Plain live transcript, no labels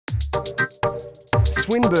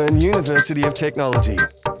Swinburne University of Technology.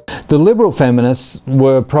 The liberal feminists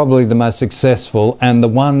were probably the most successful and the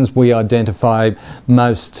ones we identify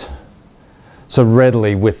most so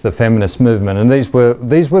readily with the feminist movement. And these were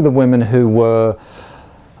the women who were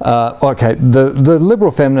the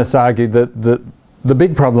liberal feminists argued that the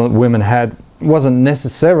big problem that women had wasn't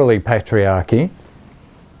necessarily patriarchy.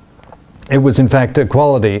 It was in fact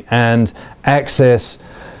equality and access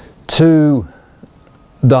to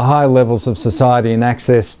the high levels of society and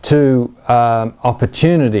access to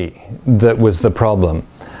opportunity that was the problem.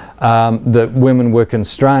 That women were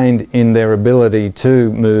constrained in their ability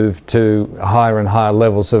to move to higher and higher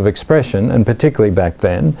levels of expression, and particularly back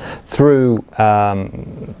then, through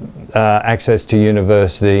access to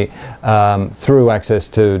university, through access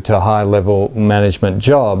to high-level management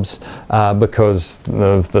jobs, because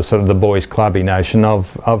of the sort of the boys' clubby notion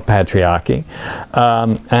of patriarchy,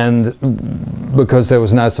 and because there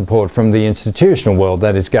was no support from the institutional world,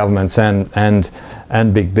 that is governments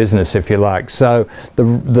and big business, if you like. So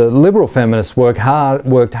the liberal feminists worked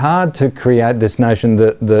hard to create this notion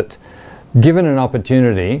that given an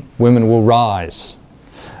opportunity, women will rise,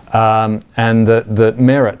 and that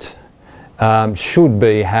merit should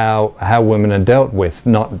be how women are dealt with,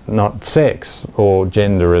 not sex or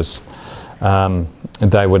gender, as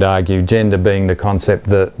they would argue. Gender being the concept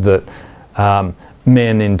that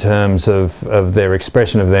men, in terms of their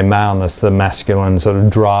expression of their maleness, the masculine sort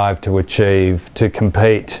of drive to achieve, to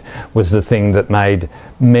compete, was the thing that made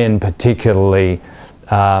men particularly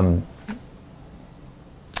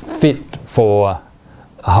fit for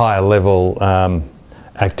higher level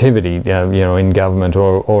activity, you know, in government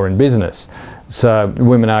or in business. So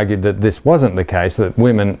women argued that this wasn't the case, that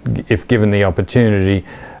women, if given the opportunity,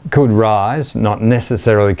 could rise, not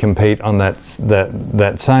necessarily compete on that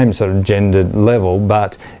same sort of gendered level,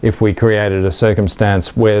 but if we created a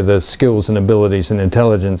circumstance where the skills and abilities and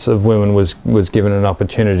intelligence of women was given an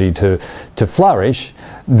opportunity to flourish,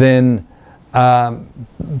 then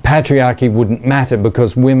patriarchy wouldn't matter,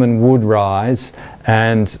 because women would rise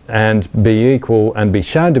and be equal and be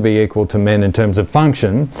shown to be equal to men in terms of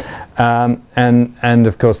function, and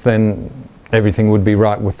of course then everything would be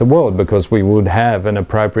right with the world, because we would have an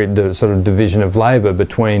appropriate sort of division of labour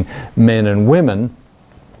between men and women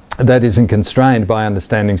that isn't constrained by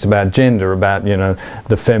understandings about gender, about, you know,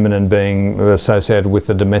 the feminine being associated with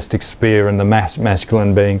the domestic sphere and the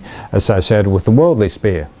masculine being associated with the worldly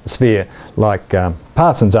sphere, like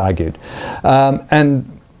Parsons argued.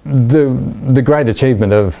 And the great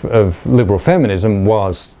achievement of liberal feminism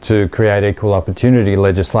was to create equal opportunity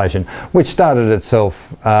legislation, which started its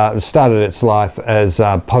life as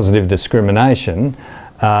positive discrimination.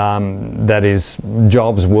 That is,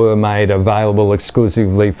 jobs were made available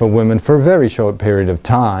exclusively for women for a very short period of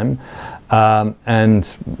time,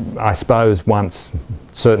 and I suppose once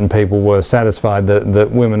certain people were satisfied that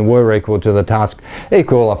women were equal to the task,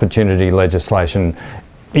 equal opportunity legislation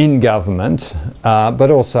in government, but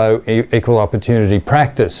also equal opportunity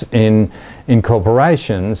practice in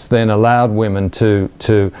corporations, then allowed women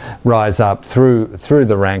to rise up through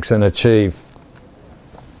the ranks and achieve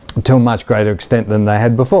to a much greater extent than they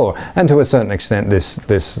had before. And to a certain extent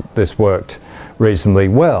this worked reasonably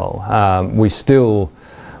well. We still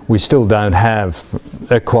don't have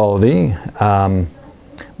equality,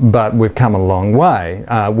 but we've come a long way.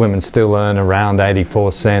 Women still earn around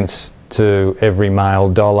 84 cents to every male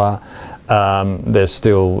dollar. There's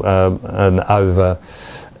still an over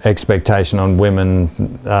expectation on women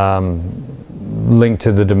linked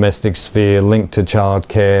to the domestic sphere, linked to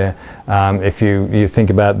childcare. If you think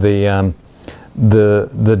about the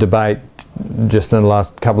debate just in the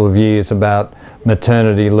last couple of years about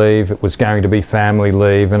maternity leave, it was going to be family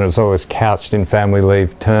leave, and it was always couched in family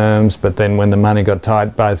leave terms, but then when the money got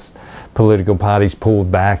tight, both political parties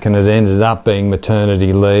pulled back and it ended up being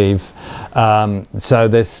maternity leave. So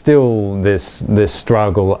there's still this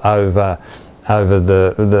struggle over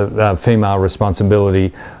the female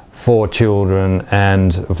responsibility for children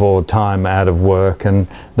and for time out of work, and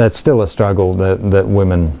that's still a struggle that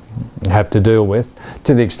women have to deal with.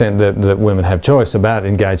 To the extent that women have choice about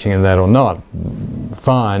engaging in that or not,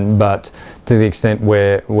 fine, but to the extent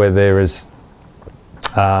where there is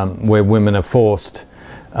where women are forced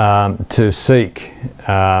to seek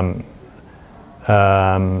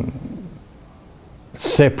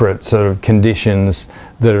separate sort of conditions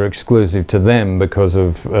that are exclusive to them because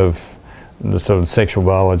of the sort of sexual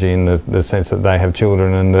biology, in the sense that they have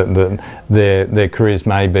children and that their careers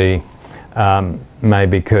may be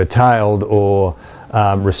curtailed or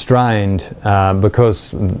restrained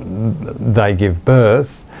because they give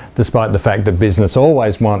birth, despite the fact that business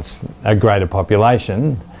always wants a greater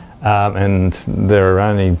population. and there are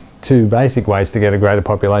only two basic ways to get a greater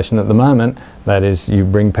population at the moment. That is, you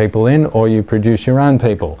bring people in or you produce your own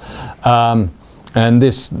people. And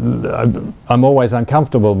this, I'm always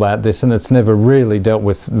uncomfortable about this, and it's never really dealt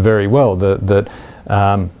with very well, that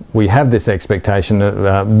we have this expectation,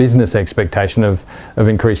 business expectation of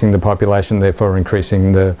increasing the population, therefore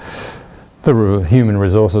increasing the human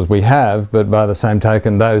resources we have, but by the same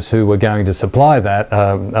token, those who are going to supply that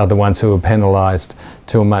are the ones who are penalised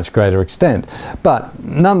to a much greater extent. But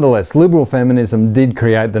nonetheless, liberal feminism did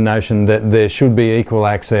create the notion that there should be equal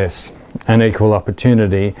access and equal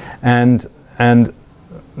opportunity, and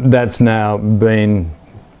that's now been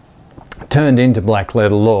turned into black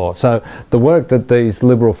letter law. So the work that these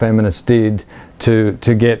liberal feminists did to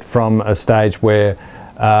get from a stage where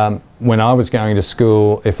when I was going to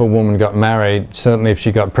school, if a woman got married, certainly if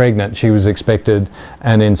she got pregnant, she was expected,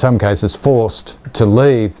 and in some cases forced, to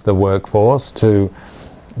leave the workforce, to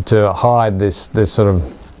hide this sort of,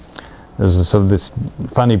 there's a sort of this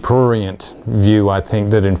funny prurient view, I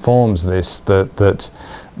think, that informs this, that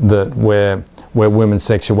where women's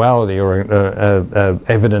sexuality or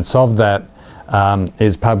evidence of that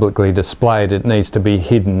is publicly displayed, it needs to be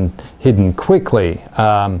hidden quickly.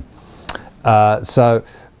 So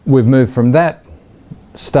we've moved from that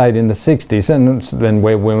state in the 60s, and then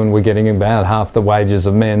where women were getting about half the wages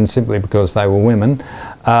of men simply because they were women,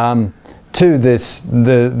 to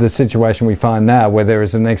the situation we find now, where there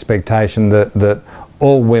is an expectation that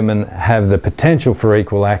all women have the potential for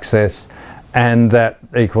equal access, and that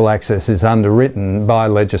equal access is underwritten by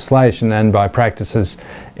legislation and by practices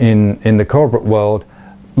in the corporate world.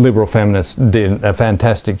 Liberal feminists did a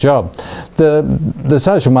fantastic job. The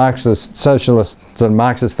social Marxist, socialist and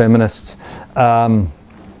Marxist feminists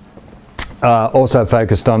also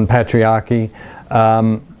focused on patriarchy.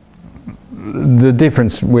 The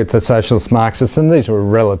difference with the socialist Marxists, and these were a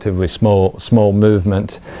relatively small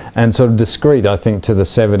movement and sort of discrete, I think, to the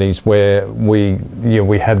 70s, where we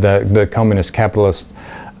had the communist capitalist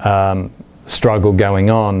struggle going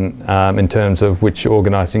on in terms of which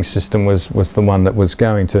organising system was the one that was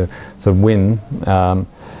going to sort of win.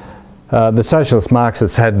 The socialist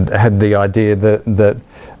Marxists had the idea that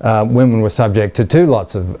women were subject to two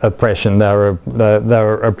lots of oppression. They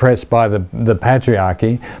were oppressed by the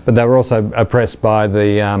patriarchy, but they were also oppressed by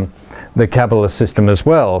the capitalist system as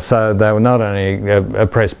well. So they were not only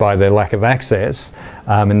oppressed by their lack of access,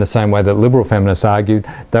 in the same way that liberal feminists argued,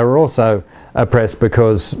 they were also oppressed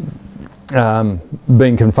because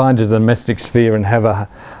being confined to the domestic sphere and have a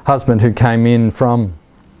husband who came in from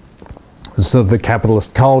sort of the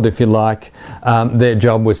capitalist cold, if you like, their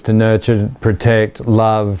job was to nurture, protect,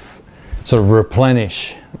 love, sort of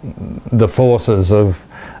replenish the forces of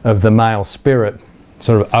the male spirit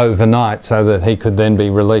sort of overnight, so that he could then be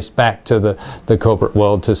released back to the corporate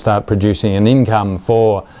world to start producing an income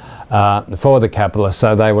for the capitalists.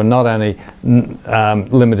 So they were not only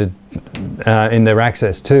limited in their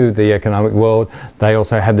access to the economic world, they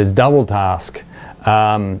also had this double task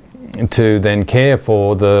to then care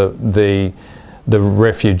for the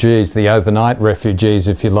refugees, the overnight refugees,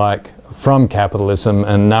 if you like, from capitalism,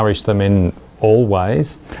 and nourish them in all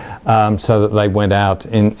ways, so that they went out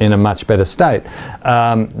in a much better state.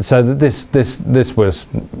 So that this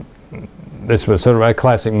was sort of a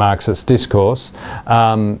classic Marxist discourse.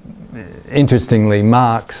 Interestingly,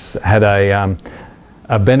 Marx had a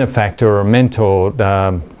benefactor or a mentor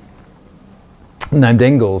named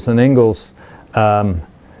Engels, and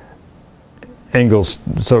Engels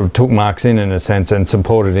sort of took Marx in a sense and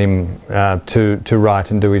supported him to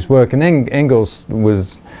write and do his work. And Engels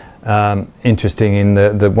was interesting in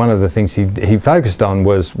that one of the things he focused on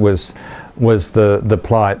was the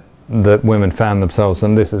plight that women found themselves,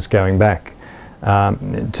 and this is going back to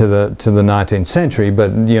the 19th century,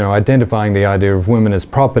 but identifying the idea of women as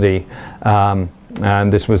property.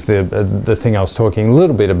 And this was the thing I was talking a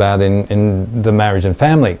little bit about in the marriage and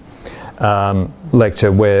family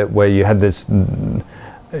lecture, where you had this,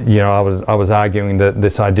 I was arguing that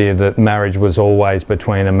this idea that marriage was always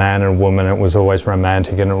between a man and a woman, it was always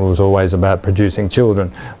romantic, and it was always about producing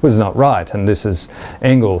children, was not right. And this is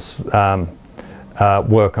Engels'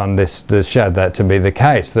 work on this showed that to be the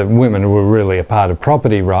case, that women were really a part of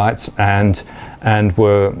property rights, and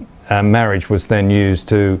were marriage was then used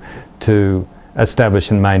to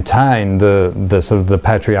establish and maintain the sort of the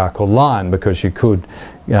patriarchal line, because you could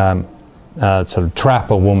sort of trap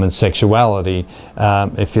a woman's sexuality,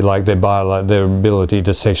 if you like, their ability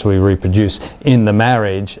to sexually reproduce in the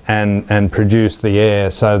marriage and produce the heir,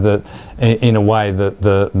 so that in a way that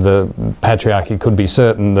the patriarchy could be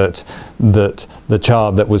certain that the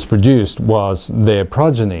child that was produced was their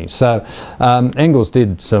progeny. So Engels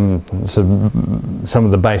did some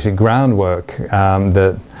of the basic groundwork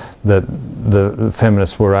that the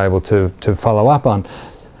feminists were able to follow up on.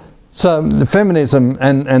 So the feminism,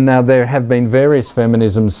 and now there have been various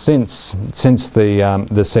feminisms since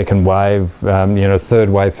the second wave, you know, third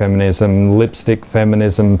wave feminism, lipstick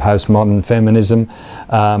feminism, postmodern feminism.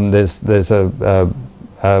 There's a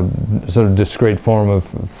sort of discrete form of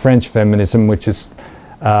French feminism, which is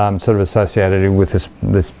sort of associated with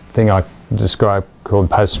this thing I describe called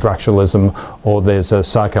post-structuralism, or there's a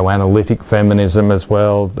psychoanalytic feminism as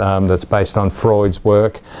well that's based on Freud's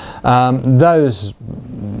work. Those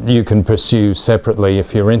you can pursue separately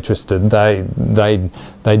if you're interested.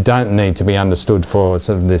 They don't need to be understood for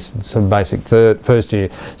sort of this sort of basic first year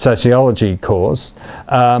sociology course.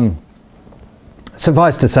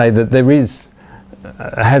 Suffice to say that there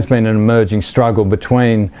has been an emerging struggle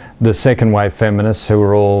between the second wave feminists, who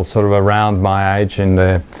are all sort of around my age in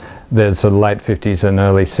their sort of late 50s and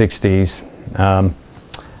early 60s,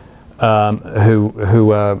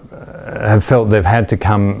 who have felt they've had to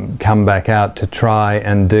come back out to try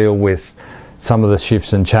and deal with some of the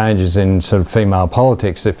shifts and changes in sort of female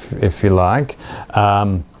politics, if you like.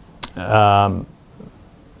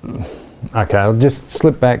 Okay, I'll just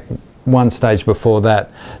slip back one stage before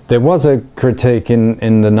that. There was a critique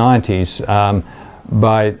in the 90s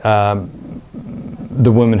by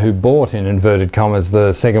the women who bought, in inverted commas,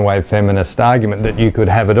 the second wave feminist argument that you could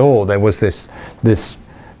have it all. There was this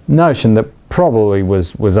notion that probably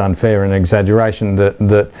was unfair and exaggeration,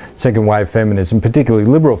 that second wave feminism, particularly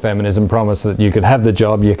liberal feminism, promised that you could have the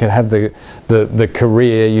job, you could have the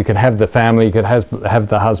career, you could have the family, you could have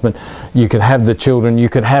the husband, you could have the children, you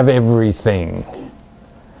could have everything.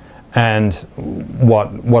 And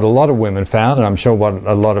what a lot of women found, and I'm sure what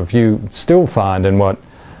a lot of you still find, and what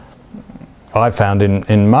I found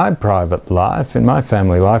in my private life, in my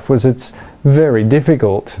family life, was it's very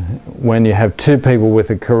difficult when you have two people with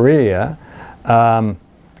a career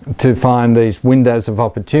to find these windows of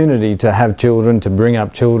opportunity to have children, to bring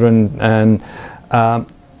up children, and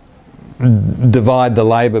divide the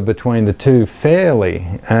labour between the two fairly.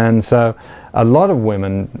 And so a lot of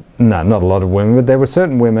women, no, not a lot of women, but there were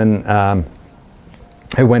certain women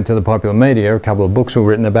who went to the popular media. A couple of books were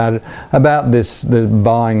written about it, about this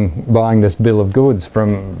buying this bill of goods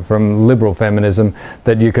from liberal feminism,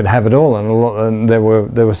 that you could have it all. And there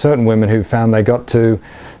were certain women who found they got to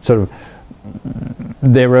sort of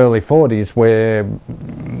their early 40s where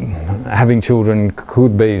having children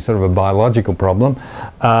could be sort of a biological problem,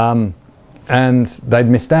 and they'd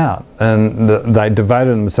missed out, and they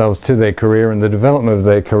devoted themselves to their career and the development of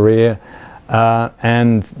their career,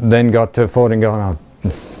 and then got to 40 and going, oh,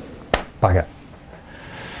 bugger,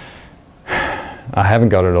 I haven't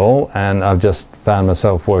got it all, and I've just found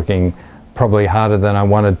myself working probably harder than I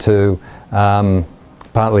wanted to,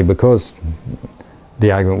 partly because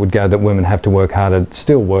the argument would go that women have to work harder,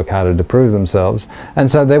 still work harder to prove themselves. And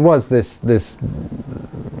so there was this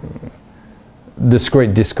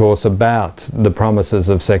discrete discourse about the promises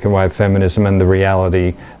of second wave feminism and the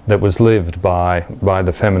reality that was lived by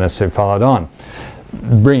the feminists who followed on.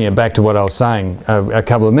 Bringing it back to what I was saying a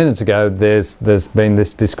couple of minutes ago, there's been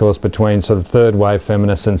this discourse between sort of third wave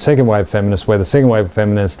feminists and second wave feminists, where the second wave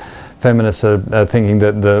feminists are thinking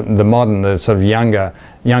that the modern, the sort of younger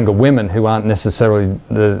women who aren't necessarily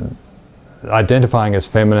identifying as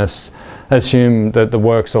feminists assume that the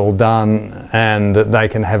work's all done and that they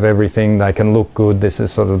can have everything, they can look good. This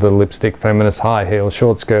is sort of the lipstick feminist, high heels,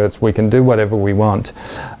 short skirts, we can do whatever we want.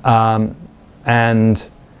 And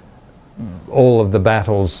all of the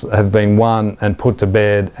battles have been won and put to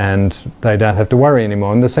bed, and they don't have to worry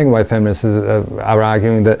anymore. And the second wave feminists are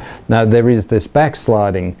arguing that no, there is this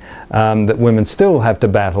backsliding, that women still have to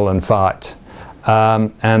battle and fight,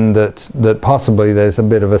 and that possibly there's a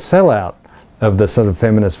bit of a sellout of the sort of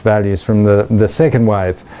feminist values from the second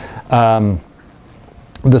wave. The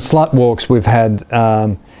slut walks we've had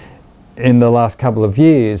in the last couple of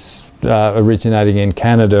years, originating in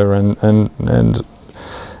Canada and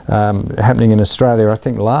happening in Australia, I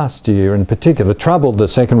think last year in particular, troubled the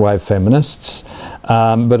second wave feminists,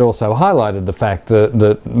 but also highlighted the fact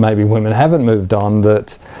that maybe women haven't moved on,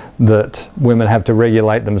 that women have to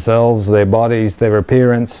regulate themselves, their bodies, their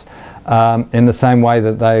appearance, in the same way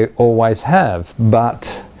that they always have.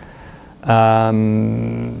 But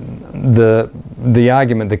the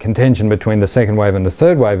argument, the contention between the second wave and the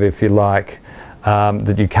third wave, if you like,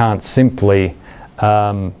 that you can't simply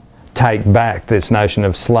take back this notion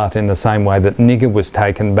of slut in the same way that nigger was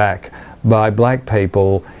taken back by black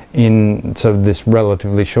people in sort of this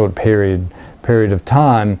relatively short period of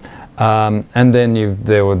time. And then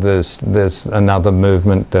there's another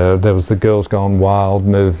movement. There was the Girls Gone Wild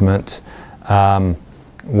movement,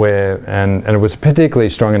 where and it was particularly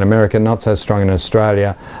strong in America, not so strong in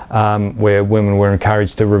Australia, where women were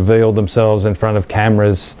encouraged to reveal themselves in front of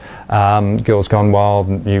cameras. Girls Gone Wild,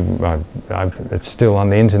 it's still on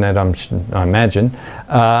the internet, I imagine,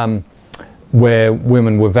 where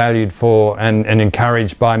women were valued for and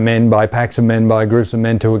encouraged by men, by packs of men, by groups of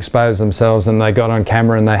men to expose themselves, and they got on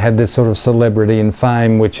camera and they had this sort of celebrity and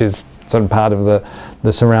fame, which is sort of part of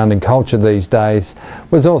the surrounding culture these days,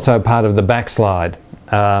 was also part of the backslide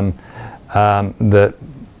that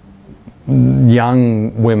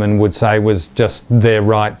young women would say was just their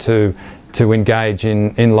right to engage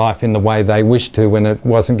in life in the way they wished to, when it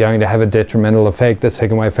wasn't going to have a detrimental effect. The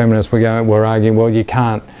second wave feminists were arguing, well, you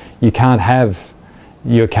can't have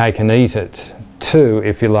your cake and eat it too,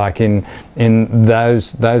 if you like, in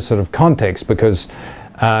those sort of contexts, because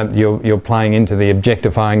you're playing into the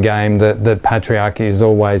objectifying game that patriarchy has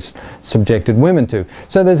always subjected women to.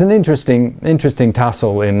 So there's an interesting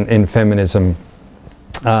tussle in feminism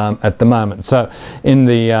at the moment. So in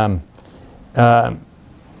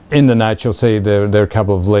the notes you'll see there are a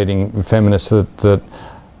couple of leading feminists that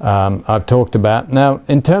I've talked about. Now,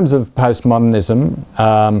 in terms of postmodernism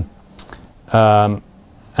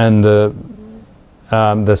and the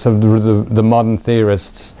sort of the modern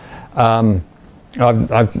theorists,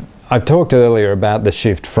 I've talked earlier about the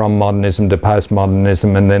shift from modernism to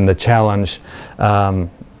postmodernism, and then the challenge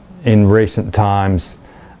in recent times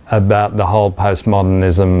about the whole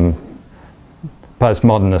postmodernist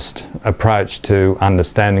approach to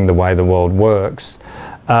understanding the way the world works.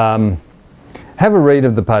 Have a read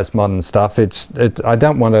of the postmodern stuff. I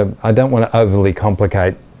don't want to overly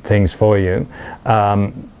complicate things for you,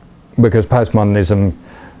 because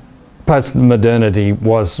postmodernity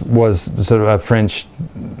was sort of a French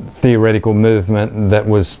theoretical movement that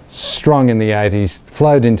was strong in the 80s,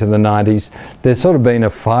 flowed into the 90s. There's sort of been a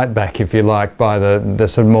fight back, if you like, by the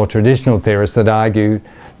sort of more traditional theorists that argue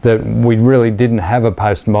that we really didn't have a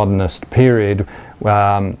postmodernist period.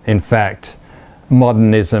 In fact,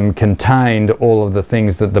 modernism contained all of the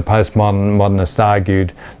things that the postmodernists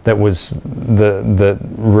argued that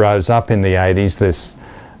rose up in the 80s.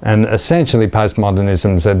 And essentially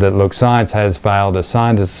postmodernism said that, look, science has failed us,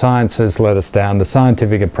 science has let us down, the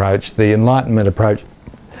scientific approach, the Enlightenment approach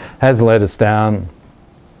has let us down,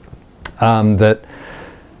 that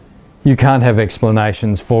you can't have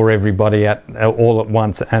explanations for everybody all at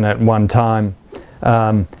once and at one time.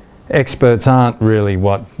 Experts aren't really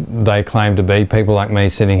what they claim to be. People like me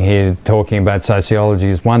sitting here talking about sociology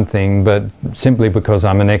is one thing, but simply because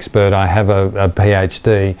I'm an expert, I have a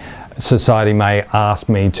PhD, society may ask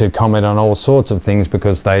me to comment on all sorts of things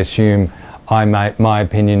because they assume my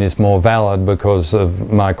opinion is more valid because of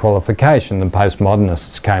my qualification. The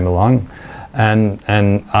postmodernists came along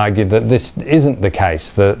and argued that this isn't the case,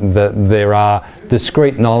 that there are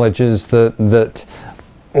discrete knowledges that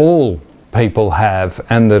all people have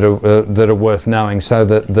and that are worth knowing, so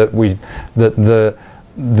that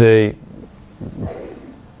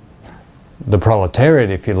the proletariat,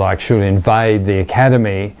 if you like, should invade the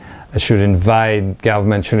academy, should invade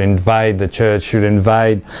government, should invade the church, should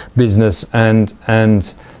invade business, and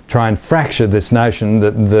try and fracture this notion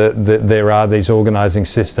that there are these organising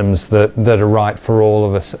systems that are right for all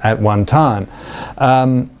of us at one time.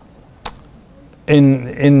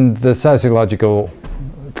 In the sociological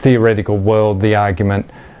theoretical world, the argument,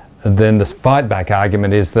 then the fight back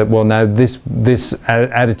argument is that, well, no, this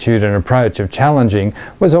attitude and approach of challenging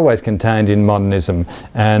was always contained in modernism,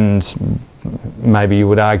 and maybe you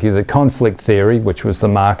would argue that conflict theory, which was the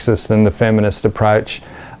Marxist and the feminist approach,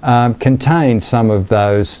 contained some of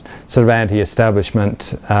those sort of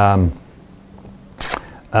anti-establishment,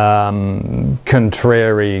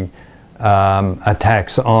 contrary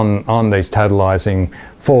attacks on these totalising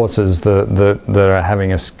forces that are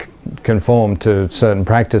having us conform to certain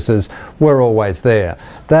practices were always there.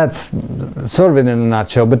 That's sort of it in a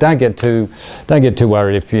nutshell, but don't get too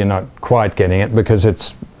worried if you're not quite getting it, because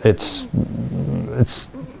it's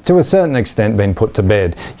to a certain extent been put to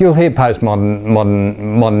bed. You'll hear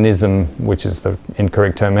postmodernism, which is the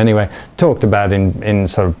incorrect term anyway, talked about in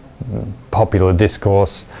sort of popular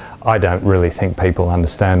discourse. I don't really think people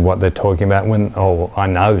understand what they're talking about when, or I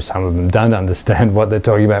know some of them don't understand what they're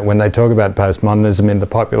talking about when they talk about postmodernism in the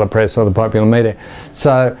popular press or the popular media.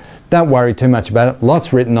 So don't worry too much about it.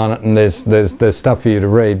 Lots written on it, and there's stuff for you to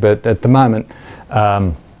read, but at the moment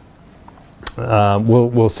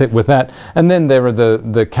we'll sit with that. And then there are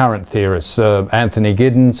the current theorists, Anthony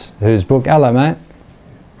Giddens, whose book, hello mate.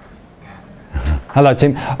 Hello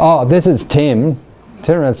Tim. Oh, this is Tim.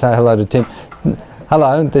 Turn around and say hello to Tim.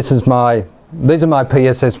 Hello, these are my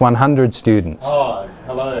PSS100 students. Oh,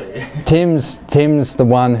 hello. Tim's the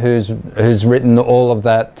one who's written all of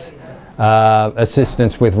that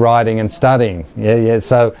assistance with writing and studying. Yeah.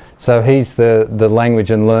 So he's the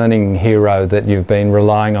language and learning hero that you've been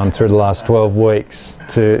relying on through the last 12 weeks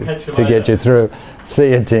to get you through.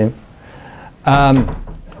 See you, Tim.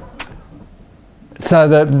 So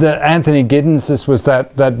the Anthony Giddens, this was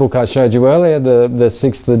that book I showed you earlier, the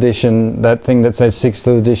 6th edition, that thing that says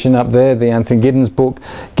 6th edition up there, the Anthony Giddens book.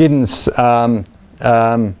 Giddens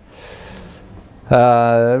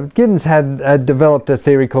had developed a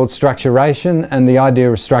theory called structuration, and the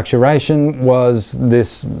idea of structuration was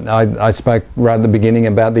this, I spoke right at the beginning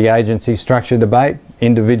about the agency structure debate,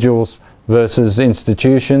 individuals versus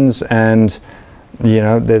institutions, and you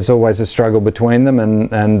know, there's always a struggle between them,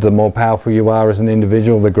 and the more powerful you are as an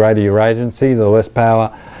individual, the greater your agency. The less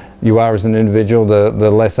power you are as an individual,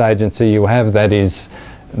 the less agency you have. That is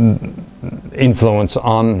influence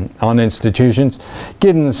on institutions.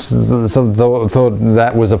 Giddens sort of thought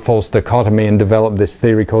that was a false dichotomy and developed this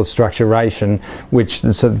theory called structuration, which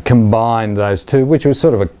sort of combined those two, which was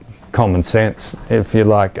sort of a common sense, if you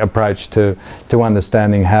like, approach to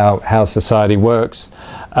understanding how society works.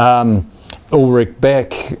 Ulrich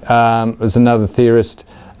Beck was another theorist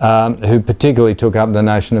who particularly took up the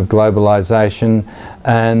notion of globalization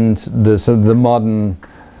and the modern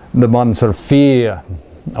sort of fear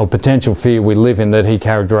or potential fear we live in, that he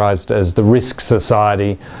characterized as the risk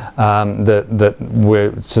society,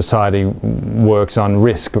 where society works on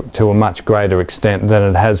risk to a much greater extent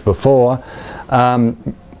than it has before.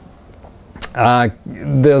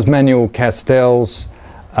 There's Manuel Castells,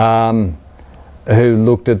 who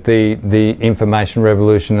looked at the information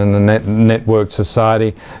revolution and the networked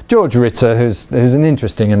society. George Ritzer, who's an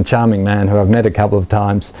interesting and charming man who I've met a couple of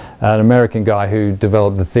times, an American guy who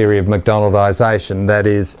developed the theory of McDonaldization, that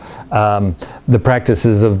is, the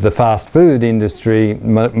practices of the fast food industry,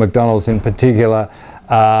 McDonald's in particular,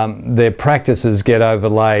 their practices get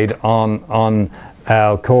overlaid on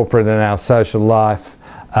our corporate and our social life,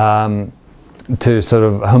 to sort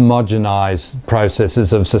of homogenize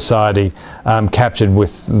processes of society, captured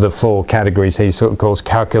with the 4 categories he sort of calls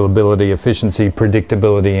calculability, efficiency,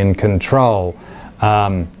 predictability and control.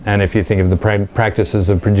 And if you think of the practices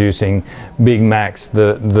of producing Big Macs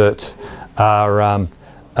that are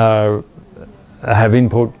have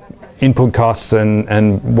input costs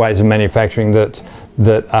and ways of manufacturing that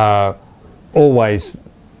are always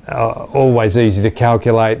easy to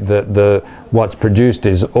calculate, that what's produced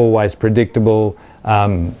is always predictable,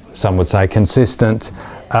 some would say consistent,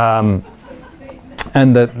 and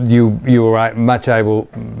that you are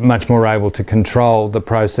much more able to control the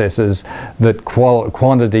processes, that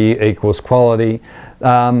quantity equals quality.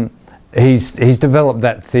 He's developed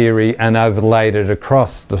that theory and overlaid it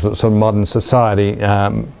across the sort of modern society,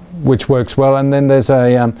 which works well. And then there's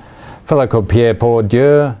a fellow called Pierre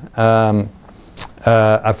Bourdieu,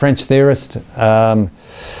 a French theorist,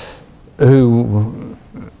 who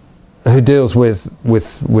deals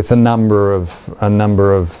with a number of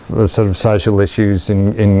sort of social issues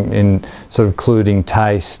in sort of including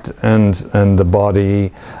taste and the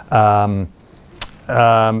body, and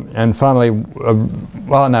finally,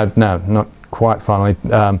 well, no, not quite finally.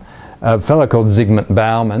 A fellow called Zygmunt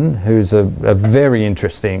Bauman, who's a very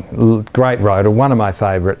interesting, great writer, one of my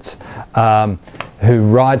favourites, who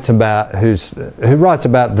writes sort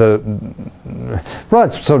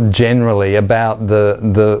of generally about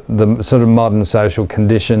the sort of modern social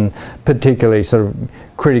condition, particularly sort of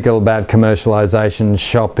critical about commercialisation,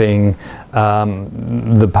 shopping,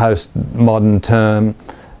 the postmodern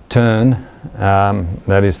turn,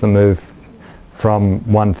 that is the move from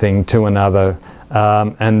one thing to another,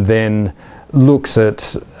 and then looks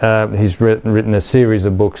at, he's written a series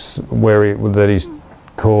of books that he's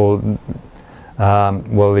called,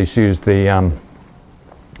 well, he's used the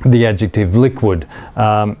adjective liquid,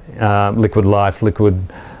 liquid life, liquid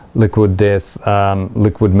death,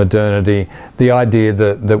 liquid modernity. The idea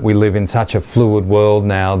that we live in such a fluid world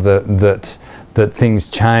now that that things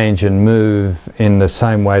change and move in the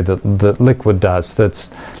same way that liquid does. That's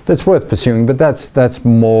worth pursuing, but that's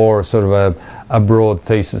more sort of a broad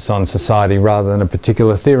thesis on society rather than a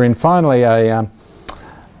particular theory. And finally, a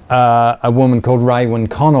woman called Raewyn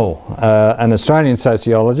Connell, an Australian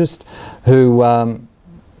sociologist, who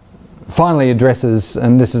finally addresses,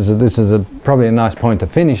 and this is probably a nice point to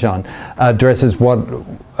finish on, addresses what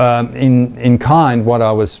in kind what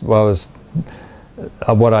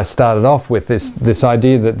I started off with, this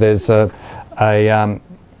idea that there's a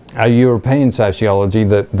European sociology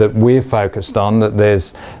that we're focused on, that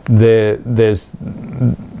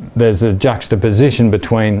there's a juxtaposition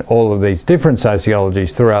between all of these different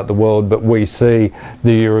sociologies throughout the world, but we see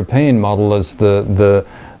the European model as the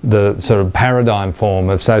sort of paradigm form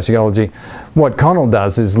of sociology. What Connell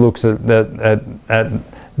does is looks at the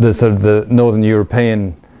sort of the Northern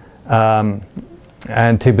European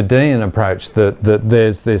Antipodean approach, that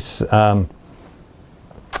there's this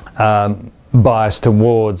bias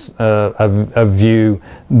towards a view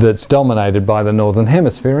that's dominated by the Northern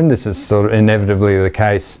Hemisphere, and this is sort of inevitably the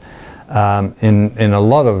case in a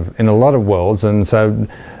lot of worlds, and so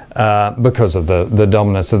because of the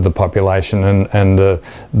dominance of the population and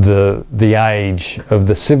the age of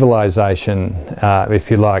the civilization,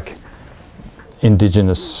 if you like,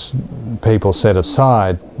 indigenous people set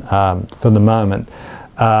aside for the moment,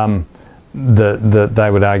 that they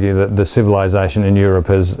would argue that the civilization in Europe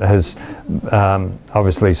has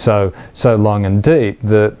obviously so long and deep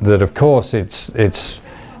that of course it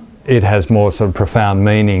has more sort of profound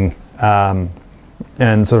meaning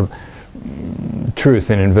and sort of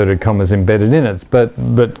truth in inverted commas embedded in it. But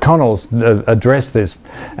Connell's addressed this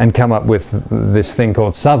and come up with this thing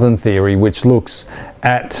called Southern theory, which looks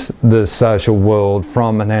at the social world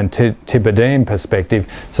from an Antipodean perspective,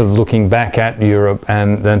 sort of looking back at Europe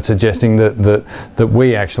and suggesting that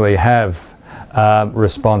we actually have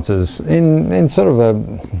responses in sort of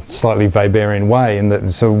a slightly Weberian way, in that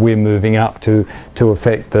so we're moving up to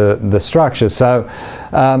affect the structure. So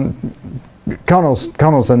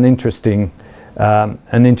Connell's an interesting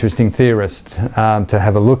theorist to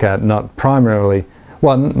have a look at. Not primarily,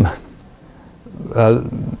 well,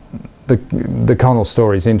 the Connell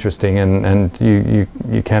story is interesting, and you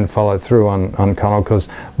can follow through on Connell, because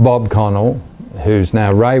Bob Connell, who's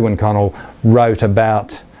now Raewyn Connell, wrote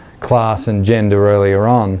about class and gender earlier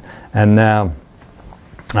on, and now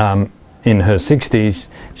in her 60s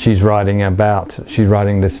she's writing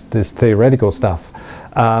this theoretical stuff.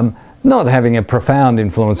 Not having a profound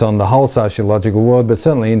influence on the whole sociological world, but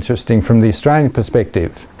certainly interesting from the Australian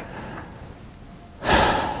perspective.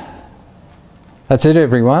 That's it,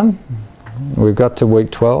 everyone. We've got to week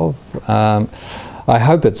 12. I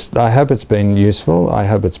hope it's been useful. I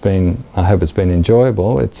hope it's been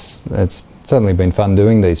enjoyable. It's certainly been fun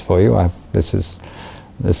doing these for you. This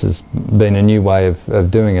has been a new way of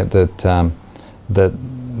doing it that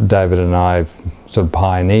David and I have sort of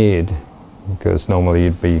pioneered, because normally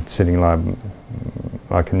you'd be sitting like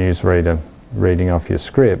a newsreader reading off your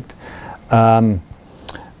script.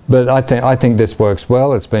 But I think this works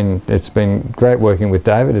well. It's been great working with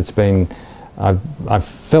David. I've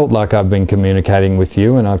felt like I've been communicating with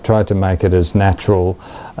you, and I've tried to make it as natural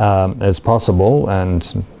as possible,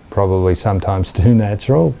 and probably sometimes too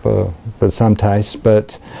natural for some tastes.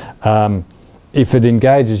 But if it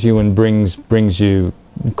engages you and brings you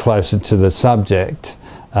closer to the subject,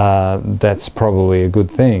 that's probably a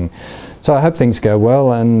good thing. So I hope things go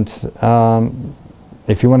well, and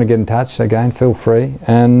if you want to get in touch, again, feel free,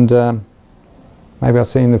 and maybe I'll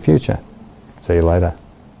see you in the future. See you later.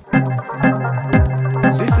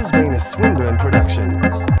 This has been a Swinburne production.